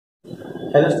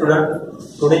Hello student,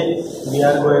 today we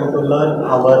are going to learn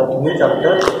our new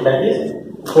chapter, that is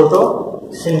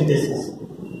photosynthesis.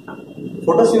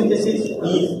 Photosynthesis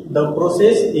is the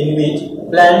process in which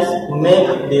plants make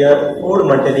their food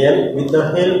material with the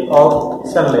help of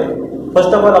sunlight.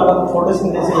 First of all आपण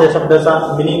photosynthesis या शब्दाचा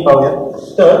meaning पाहूया.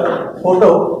 तर photo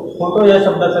या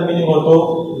शब्दाचा meaning होतो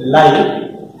light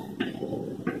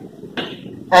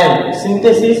and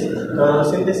synthesis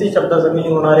शब्दाचा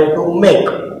meaning होणार आहे टू मेक,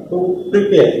 टू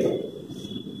प्रिपेअर.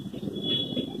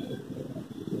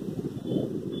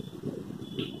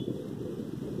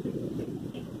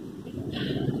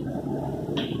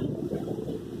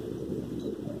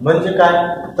 म्हणजे काय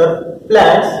तर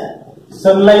प्लांट्स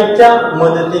सनलाइटच्या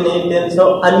मदतीने त्यांचं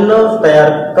अन्न तयार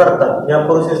करतात. या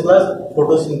प्रोसेसला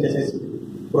फोटोसिंथेसिस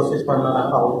प्रोसेस म्हणणार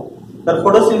आहोत. तर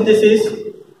photosynthesis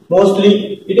mostly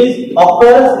it is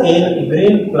occurs in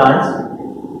green plants,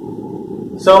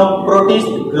 some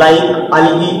protists like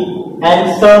algae and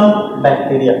some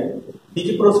bacteria. He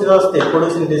G process असते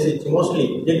फोटोसिंथेसिसची मोस्टली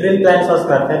जे ग्रीन प्लांट्स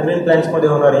असणार त्या ग्रीन प्लांट्स मध्ये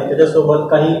होणार आहे. त्याच्यासोबत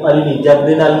काही अल्गी ज्या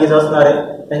ग्रीन अल्गीज असणार आहे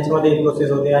त्यांच्यामध्ये ही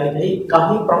प्रोसेस होते आणि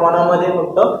काही प्रमाणामध्ये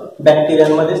फक्त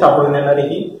बॅक्टेरियांमध्ये सापडून येणारी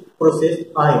ही प्रोसेस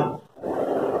आहे.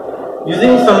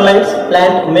 Using sunlight,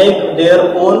 plants make their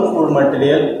own food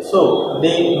material, so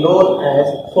they known as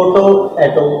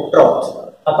photoautotrophs.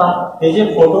 आता हे जे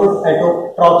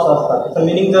photoautotrophs असतात त्याचा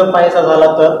मीनिंग जर पाहायचा झाला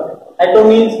तर ऑटो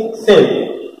मीन्स सेल.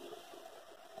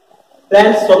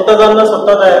 प्लांट्स स्वतः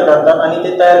तयार करतात आणि ते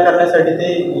तयार करण्यासाठी ते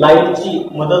लाईटची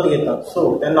मदत घेतात. सो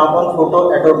त्यांना आपण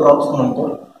photoautotrophs म्हणतो.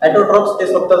 ऑटोट्रॉप्स ते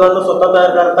स्वतः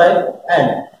तयार करतायत and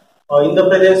in the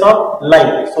presence of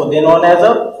light, so they non as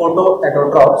a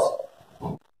photoautotrophs.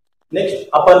 Next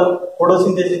आपण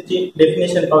फोटोसिंथेसिसची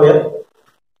डेफिनेशन पाहूया.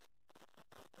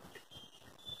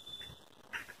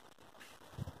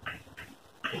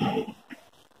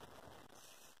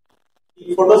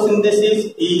 Photosynthesis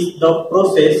is the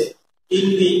process in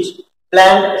which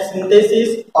plant synthesis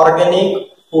organic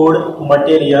food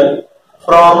material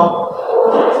from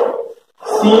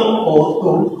CO2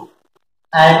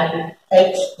 and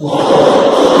H2O,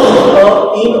 an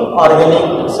inorganic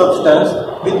substance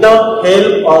with the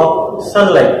help of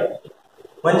sunlight.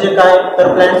 म्हणजे काय तर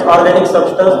plants organic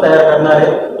substance तयार करणार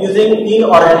आहेत using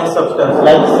inorganic substance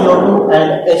like CO2 and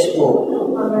H2O.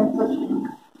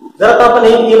 जर आता आपण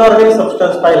हे इनऑर्गॅनिक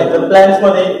सबस्टन्स पाहिले तर प्लांट्स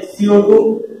मध्ये CO2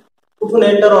 कुठून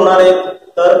एंटर होणार आहे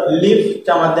तर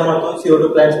लीफच्या माध्यमातून CO2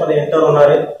 प्लांट्स मध्ये एंटर होणार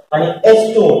आहे आणि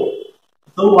H2O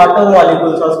जो वॉटर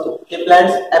मॉलिक्युल्स असतो ते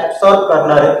प्लांट्स ऍब्सॉर्ब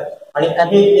करणार आहेत आणि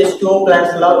हे H2O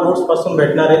प्लांट्सला रूट्स पासून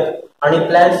भेटणार आहेत आणि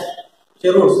प्लांट्स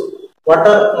चे रूट्स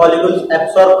वॉटर मॉलिक्युल्स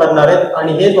ऍब्सॉर्ब करणार आहेत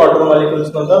आणि हेच वॉटर मॉलिक्युल्स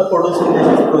नंतर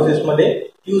फोटोसिंथेसिस प्रोसेस मध्ये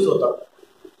यूज होतात.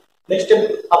 नेक्स्ट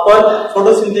आपण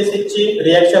फोटोसिंथेसिसची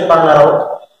रिएक्शन पाहणार आहोत.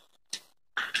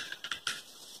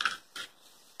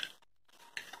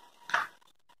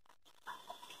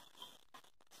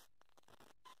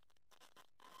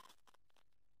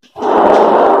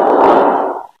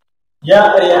 या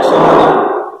रिएक्शन मध्ये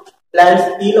प्लांट्स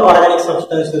इनऑर्गॅनिक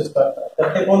सबस्टन्स यूज करतात. तर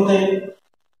ते कोणते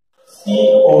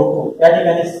CO2 या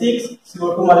ठिकाणी 6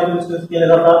 CO2 मॉलिक्युल्स यूज केले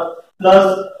जातात plus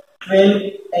 12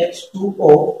 H2O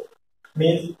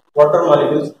means water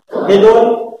molecules. हे दोन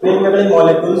वेगवेगळे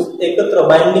मॉलिक्युल्स एकत्र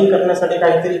बाइंडिंग करण्यासाठी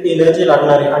काहीतरी एनर्जी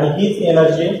लागणार आहे आणि हीच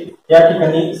एनर्जी या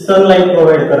ठिकाणी सनलाइट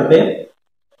प्रोव्हाइड करते.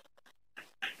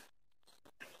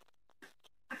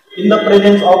 In the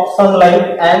presence of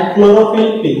sunlight and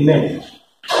chlorophyll pigment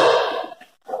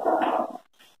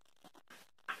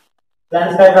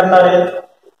plants काय करणार आहेत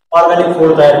ऑर्गॅनिक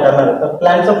फूड तयार करणार आहेत. तर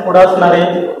प्लांटचं फूड असणार आहे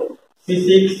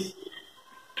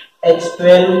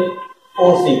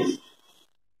C6H12O6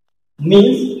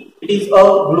 means it is a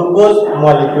glucose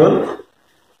molecule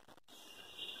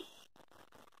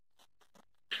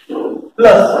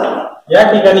plus या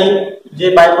ठिकाणी जे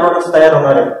बाय प्रोडक्ट्स तयार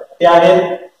होणार आहेत ते आहेत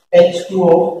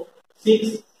H2O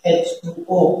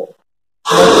 6H2O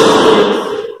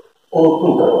 6O2.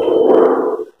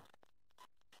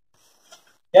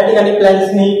 या ठिकाणी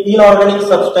प्लांट्सनी इनऑर्गॅनिक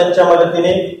सबस्टन्सच्या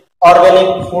मदतीने ऑर्गॅनिक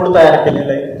फूड तयार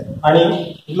केलेलं आहे आणि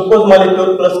ग्लुकोज मॉलिक्यूल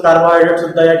प्लस कार्बोहायड्रेट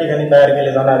सुद्धा या ठिकाणी तयार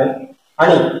केले जाणार आहे.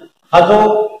 आणि हा जो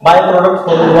बाय प्रोडक्ट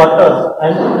म्हणून वॉटर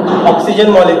आणि ऑक्सिजन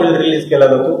मॉलिक्यूल रिलीज केला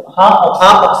जातो. हा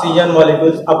ऑक्सिजन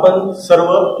मॉलिक्यूल्स आपण सर्व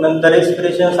नंतर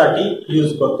रेस्पिरेशन साठी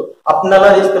यूज करतो.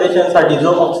 आपल्याला रेस्पिरेशन साठी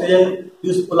जो ऑक्सिजन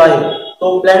युजफुल आहे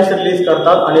तो प्लांट्स रिलीज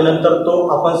करतात आणि नंतर तो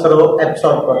आपण सर्व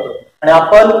ऍब्सॉर्ब करतो आणि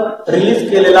आपण रिलीज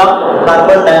केलेला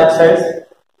कार्बन डायऑक्साइड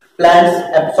प्लांट्स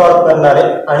ऍब्सॉर्ब करणार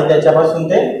आहेत आणि त्याच्यापासून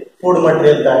ते फूड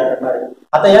मटेरियल तयार करणार आहेत.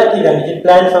 आता या ठिकाणी जे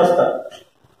प्लांट्स असतात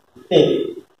ते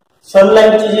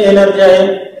सनलाइटची जी एनर्जी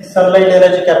आहे सनलाइट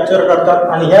एनर्जी कॅप्चर करतात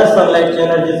आणि ह्या सनलाइटच्या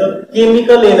एनर्जीचं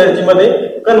केमिकल एनर्जी मध्ये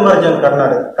कन्व्हर्जन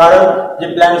करणार आहे. कारण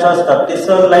जे प्लांट्स असतात ते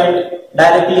सनलाइट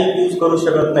डायरेक्टली यूज करू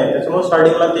शकत नाही, त्याच्यामुळे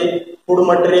स्टार्टिंगला ते फूड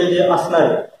मटेरियल जे असणार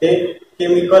आहे ते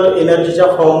केमिकल एनर्जीच्या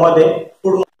फॉर्म मध्ये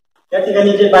फूड. या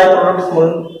ठिकाणी जे बाय प्रोडक्ट्स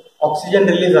म्हणून ऑक्सिजन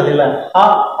रिलीज झालेला आहे,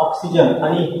 हा ऑक्सिजन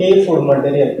आणि हे फूड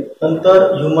मटेरियल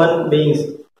नंतर ह्युमन बीइंग्स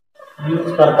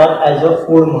यूज करतात ऍज अ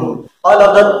फूड म्हणून. All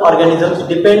other organisms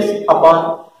depends upon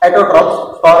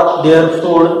autotrophs for their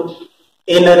food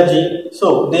energy, so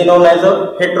they non as a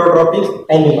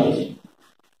heterotrophic animals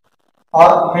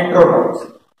or heterotrophs.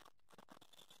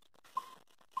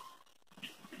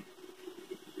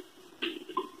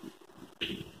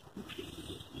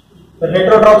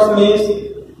 Heterotrophs means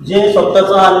जे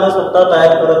स्वतःचं अन्न स्वतः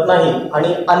तयार करत नाही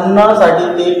आणि अन्नासाठी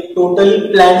ते टोटली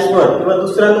प्लांट्सवर किंवा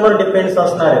दुसऱ्यांवर डिपेंड्स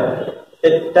असणार आहे,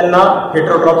 त्यांना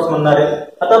हेटेरोट्रॉप्स म्हणणार आहे.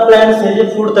 आता प्लांट्स हे जे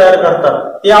फूड तयार करतात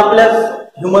ते आपल्याच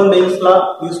ह्युमन बीइंग्सला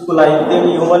युजफुल आहे. ते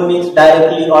human beings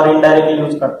directly or indirectly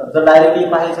use करतात. जर डायरेक्टली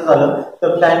पाहायचं झालं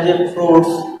तर प्लांट जे फ्रुट्स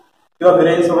किंवा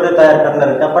ग्रेन्स वगैरे तयार करणार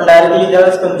आहे ते आपण डायरेक्टली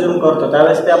ज्यावेळेस कन्झ्युम करतो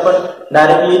त्यावेळेस ते आपण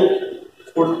डायरेक्टली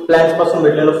फूड प्लांट्स पासून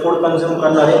भेटलेलं फूड कन्झ्युम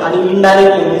करणार आहे. आणि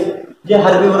इनडायरेक्टली मीन्स जे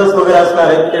हर्बिव्हरस वगैरे असणार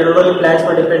आहेत ते टोटली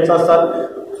प्लांट्सवर डिपेंड्स असतात.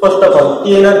 फर्स्ट ऑफ ऑल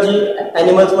ती एनर्जी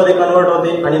अॅनिमल्स मध्ये कन्वर्ट होते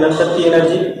आणि नंतर ती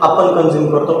एनर्जी आपण कन्झ्युम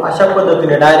करतो. अशा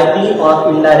पद्धतीने डायरेक्टली ऑर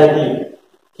इनडायरेक्टली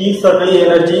ही सगळी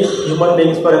एनर्जी ह्युमन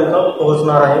बीइंग्स पर्यंत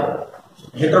पोहोचणार आहे.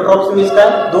 हेटेरोट्रॉप्स मीन्स काय?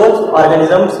 Those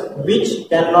organisms which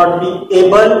can not be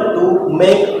able to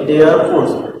make their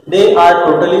foods, they are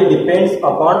totally depends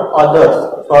upon others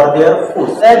for their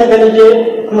foods. या ठिकाणी जे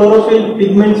क्लोरोफिल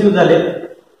पिगमेंट्स यूज झाले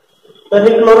तर हे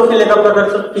क्लोरोफिल एका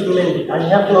प्रकारचं पिगमेंट आहे आणि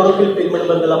ह्या क्लोरोफिल पिगमेंट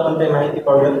बद्दल आपण काही माहिती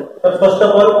पाहूया. तर फर्स्ट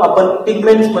ऑफ ऑल आपण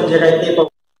पिगमेंट्स म्हणजे काय ते पाहू.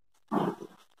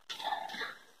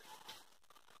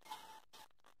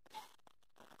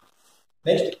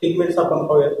 नेक्स्ट पिगमेंट्स आपण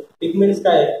पाहूया. पिगमेंट्स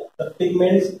काय आहे तर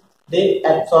pigments they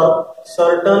absorb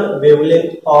certain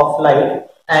wavelength of light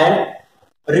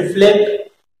and reflect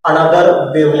another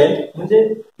wavelength. म्हणजे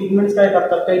पिगमेंट्स काय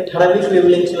करतात, काही ठराविक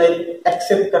वेवलेंथची लाईट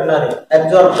ऍक्सेप्ट करणारे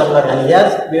ऍब्सॉर्ब करणारे आणि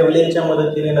याच वेवलेंथच्या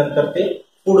मदतीने नंतर ते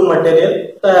फूड मटेरियल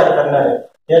तयार करणारे.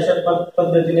 या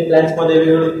पद्धतीने प्लांट्स मध्ये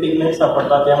वेगवेगळे पिगमेंट्स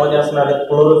सापडतात. यामध्ये असणारे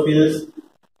क्लोरोफिल्स,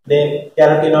 देन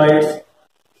कॅरोटिनॉइड्स,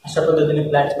 अशा पद्धतीने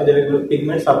प्लांट्स मध्ये वेगवेगळे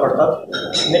पिगमेंट सापडतात.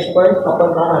 नेक्स्ट पॉईंट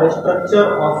आपण पाहणार आहे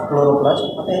स्ट्रक्चर ऑफ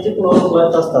क्लोरोप्लास्ट. आता हे जे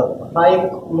क्लोरोप्लास्ट असतात हा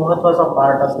एक महत्वाचा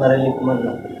पार्ट असणार आहे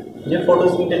लिपमधला. जे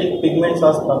फोटोसिंथेटिक पिगमेंट्स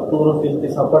असतात क्लोरोफिल ते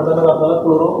सापडतातच आपल्याला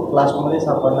क्लोरोप्लास्ट मध्ये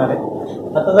सापडणार आहे.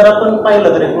 आता जर आपण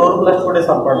पाहिलं तर क्लोरोप्लास्ट कुठे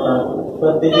सापडतात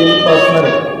तर ते जे लीफ असणार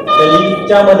आहे त्या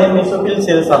लीफच्या मध्ये मेसोफिल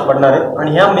सेल सापडणार आहेत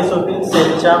आणि ह्या मेसोफिल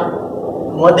सेलच्या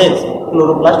मध्येच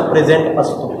क्लोरोप्लास्ट प्रेझेंट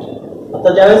असतो.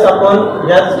 आता ज्यावेळेस आपण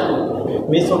ह्याच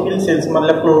मेसोफिल सेल्स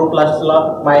मधल्या क्लोरोप्लास्टला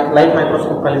लाईट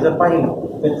मायक्रोस्कोप खाली जर पाहिलं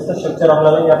तर त्याचं स्ट्रक्चर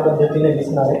आपल्याला या पद्धतीने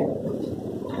दिसणार आहे.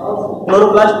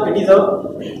 Chloroplast it is a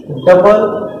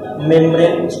double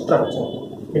membrane structure.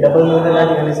 हे डबल मेम्ब्रेन या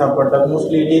ठिकाणी सापडतात.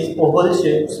 Mostly it is oval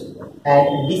shapes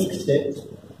and disk shapes.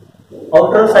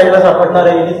 Outer साईडला सापडणार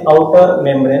आहे it is outer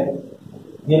membrane.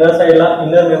 Inner साईडला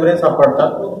इनर मेम्ब्रेन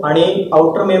सापडतात आणि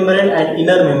outer membrane and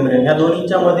inner membrane या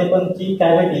दोन्हीच्या मध्ये पण जी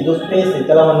कॅव्हिटी जो स्पेस आहे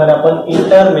त्याला म्हणणार आपण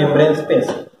इंटर मेम्ब्रेन स्पेस.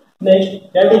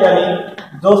 नेक्स्ट या ठिकाणी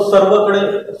जो सर्वकडे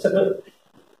सगळं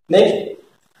नेक्स्ट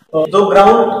जो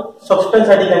ग्राउंड सबस्टन्स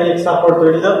या ठिकाणी एक सापडतो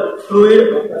it is a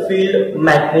fluid field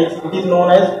matrix. It is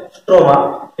non as stroma.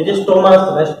 हे जे स्टोमा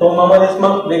असतात स्टोमामध्येच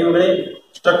मग वेगवेगळे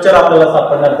स्ट्रक्चर आपल्याला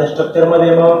सापडणार. त्या स्ट्रक्चर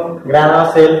मध्ये मग ग्राना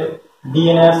असेल,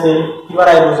 डीएनए असेल किंवा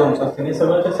रायबोझोम्स असतील, हे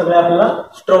सगळे आपल्याला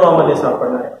स्ट्रोमामध्ये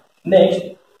सापडणार आहे. नेक्स्ट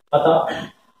आता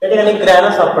या ठिकाणी ग्रॅना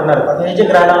सापडणार आहेत. आता हे जे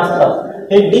ग्रॅना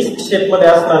असतात हे डिस्क शेप मध्ये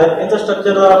असणार आहेत. त्यांचं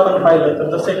स्ट्रक्चर जर आपण पाहिलं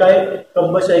तर जसे काय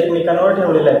कब्बशा एकमेकांवर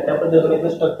ठेवलेले आहेत त्या पद्धतीने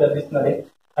स्ट्रक्चर दिसणार आहे.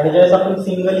 आणि ज्यावेळेस आपण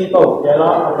सिंगली पाहू त्याला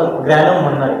आपण ग्रॅनम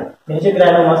म्हणणार आहे. हे जे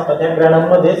ग्रॅनम असतात त्या ग्रॅनम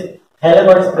मध्येच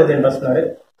थायलॅकॉइड्स प्रेझेंट असणार आहेत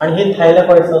आणि हे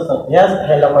थायलॅकॉइड्स असतात. ह्याच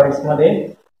थायलॅकॉइड्स मध्ये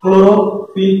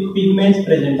क्लोरोफिल पिगमेंट्स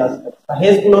प्रेझेंट असतात.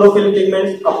 हेच क्लोरोफिल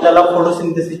पिगमेंट्स आपल्याला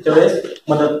फोटोसिंथेसिसच्या वेळेस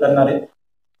मदत करणार आहेत.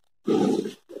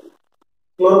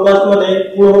 क्लोरोप्लास्ट मध्ये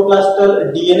क्लोरोप्लास्टर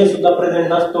डीएनए सुद्धा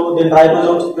प्रेझेंट असतो, देन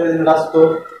रायबोझोम्स प्रेझेंट असतो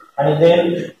आणि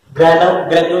देन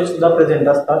ग्रॅन्युल सुद्धा प्रेझेंट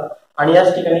असतात आणि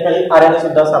याच ठिकाणी काही आरएनए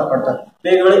सुद्धा सापडतात.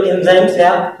 वेगवेगळे एन्झाईम्स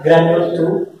या ग्रॅन्युल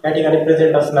थ्रू या ठिकाणी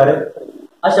प्रेझेंट असणार आहेत.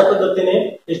 अशा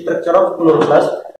पद्धतीने स्ट्रक्चर ऑफ क्लोरोप्लास्ट